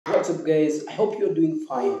What's up guys, I hope you're doing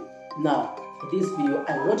fine. Now in this video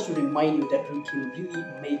I want to remind you that you can really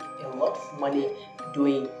make a lot of money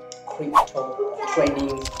doing crypto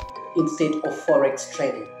trading instead of forex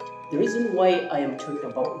trading. The reason why I am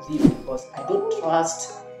talking about this is because I don't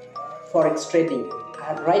trust forex trading,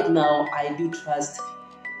 and right now I do trust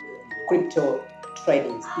crypto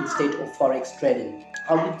trading instead of forex trading.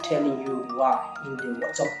 I'll be telling you why in the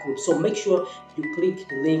WhatsApp group, so make sure you click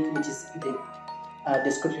the link which is in the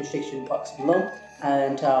description section box below,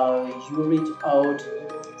 and you reach out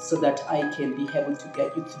so that I can be able to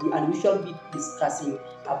get you through, and we shall be discussing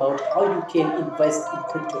about how you can invest in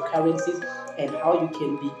cryptocurrencies and how you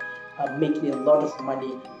can be making a lot of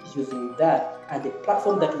money using that. And the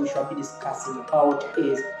platform that we shall be discussing about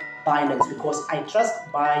is Binance, because I trust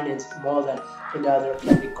Binance more than any other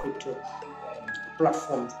crypto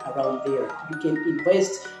platforms around there. You can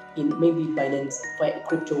invest in maybe Binance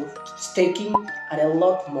crypto staking and a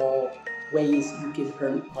lot more ways you can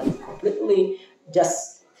earn money completely.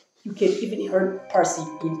 Just you can even earn passive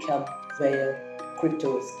income via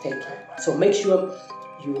crypto staking. So make sure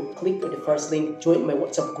you click on the first link, join my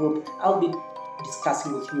WhatsApp group. I'll be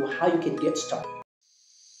discussing with you how you can get started.